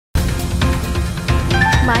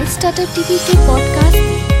My startup TV के podcast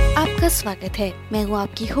में आपका स्वागत है। मैं हूँ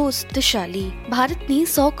आपकी होस्ट दिशाली। भारत ने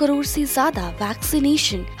 100 करोड़ से ज्यादा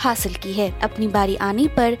वैक्सीनेशन हासिल की है। अपनी बारी आने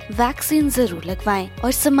पर वैक्सीन जरूर लगवाएं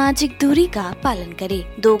और सामाजिक दूरी का पालन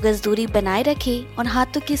करें। 2 गज दूरी बनाए रखें और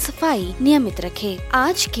हाथों की सफाई नियमित रखें।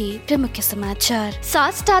 आज के प्रमुख समाचार।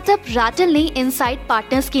 सात स्टार्टअप राटल ने इनसाइड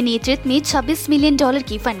पार्टनर्स के नेतृत्व में $26 मिलियन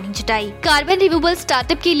की फंडिंग जुटाई। कार्बन रिन्यूएबल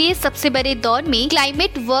स्टार्टअप के लिए सबसे बड़े दौर में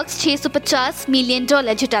क्लाइमेट वर्क्स $650 मिलियन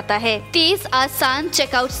जुटाता है। तेज आसान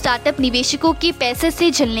चेकआउट स्टार्टअप निवेशकों के पैसे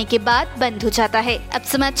से झलने के बाद बंद हो जाता है। अब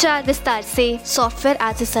समाचार विस्तार से। Software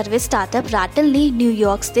as a service startup राटल ने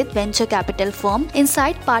न्यूयॉर्क स्थित venture capital firm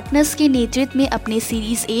inside partners के नेतृत्व में अपने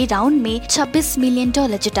सीरीज ए राउंड में $26 मिलियन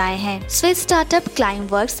जुटाए हैं। स्विस स्टार्टअप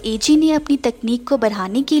क्लाइमवर्क्स एजी ने अपनी तकनीक को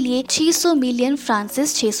बढ़ाने के लिए 600 मिलियन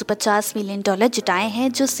फ्रांसिस $650 मिलियन जुटाए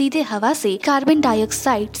हैं, जो सीधे हवा से कार्बन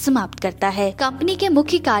डाइऑक्साइड समाप्त करता है। कंपनी के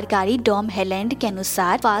मुख्य कार्यकारी डॉम हेलैंड के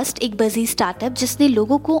अनुसार फास्ट एक बजी स्टार्टअप जिसने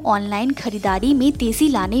लोगों को ऑनलाइन खरीदारी में तेजी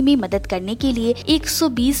लाने में मदद करने के लिए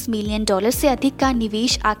 $120 मिलियन से अधिक का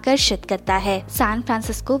निवेश आकर्षित करता है। सैन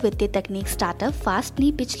फ्रांसिस्को वित्तीय तकनीक स्टार्टअप फास्ट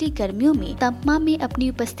ने पिछली गर्मियों में तम्मा में अपनी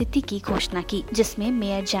उपस्थिति की घोषणा की, जिसमें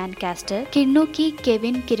मेयर जैन कैस्टर, किरणों के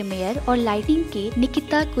केविन किरमेयर और लाइटिंग के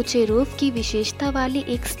निकिता कुचेरोव की विशेषता वाले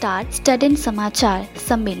एक स्टार स्टडन समाचार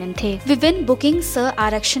सम्मेलन थे। विभिन्न बुकिंग सह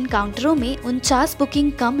आरक्षण काउंटरों में 49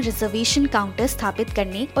 बुकिंग कम रिजर्वेशन काउंटर स्थापित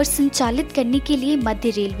करने और संचालित करने के लिए मध्य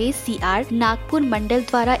रेलवे CR नागपुर मंडल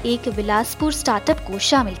द्वारा एक विलासपुर स्टार्टअप को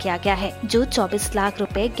शामिल किया गया है, जो 24 लाख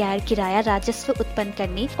रुपए गैर किराया राजस्व उत्पन्न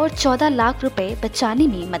करने और 14 लाख रुपए बचाने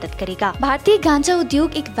में मदद करेगा। भारतीय गांजा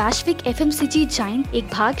उद्योग एक वैश्विक FMCG जायंट एक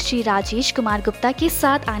भाग श्री राजेश कुमार गुप्ता के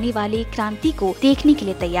साथ आने वाली क्रांति को देखने के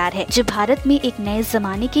लिए तैयार है, जो भारत में एक नए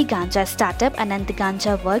जमाने के गांजा स्टार्टअप अनंत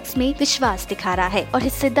गांजा वर्क्स में विश्वास दिखा रहा है और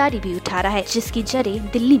हिस्सेदारी भी उठा रहा है, जिसकी जड़ें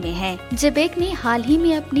दिल्ली में है। जेबेक ने हाल ही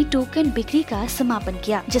में अपनी टोकन बिक्री का समापन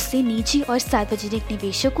किया, जिससे निजी और सार्वजनिक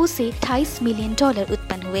निवेशकों से $28 मिलियन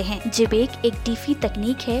उत्पन्न हुए हैं। जेबेक एक DeFi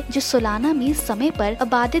तकनीक है जो सोलाना में समय पर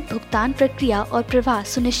अबाधित भुगतान प्रक्रिया और प्रवाह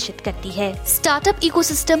सुनिश्चित करती है। Startup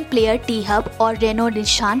ecosystem player T Hub और रेनो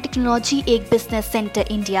निशान टेक्नोलॉजी एक बिजनेस सेंटर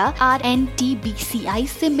इंडिया RNTBCI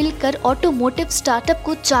से मिलकर ऑटोमोटिव स्टार्टअप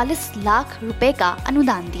को 40 लाख रुपए का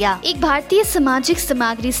अनुदान दिया। एक भारतीय सामाजिक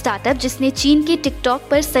सामग्री स्टार्टअप जिसने चीन के टिकटॉक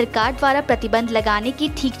पर सरकार द्वारा प्रतिबंध लगाने के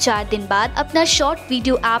ठीक 4 दिन बाद अपना शॉर्ट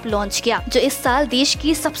वीडियो ऐप लॉन्च किया, जो इस साल देश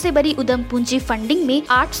की सबसे बड़ी उद्यम पूंजी फंडिंग में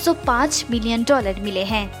 $805 मिलियन मिले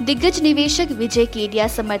हैं। दिग्गज निवेशक विजय केडिया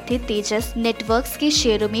समर्थित तेजस नेटवर्क्स के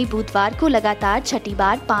शेयरों में बुधवार को लगातार छठी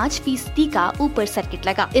बार 5% का ऊपर सर्किट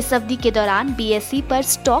लगा। इस अवधि के दौरान BSE पर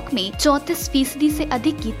स्टॉक में 34% से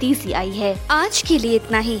अधिक की तेजी आई है। आज के लिए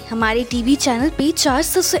इतना ही। हमारे टीवी चैनल पे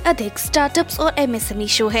 400 से अधिक स्टार्टअप्स और MSME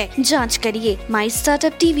शो है। जांच करिए। माई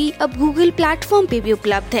स्टार्टअप टीवी अब गूगल प्लेटफॉर्म पे भी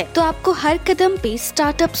उपलब्ध है, तो आपको हर कदम पे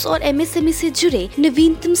स्टार्टअप्स और MSME से जुड़े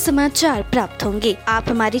नवीनतम समाचार प्राप्त होंगे। आप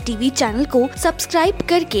हमारे टीवी चैनल को सब्सक्राइब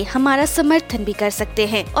करके हमारा समर्थन भी कर सकते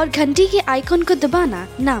हैं और घंटी के आइकॉन को दबाना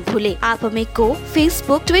ना भूले। आप हमें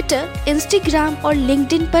फेसबुक, ट्विटर, इंस्टाग्राम और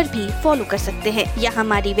लिंक्डइन पर भी फॉलो कर सकते हैं या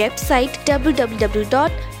हमारी वेबसाइट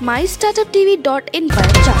www.mystartuptv.in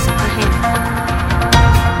पर जा सकते हैं।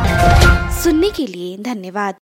 सुनने के लिए धन्यवाद।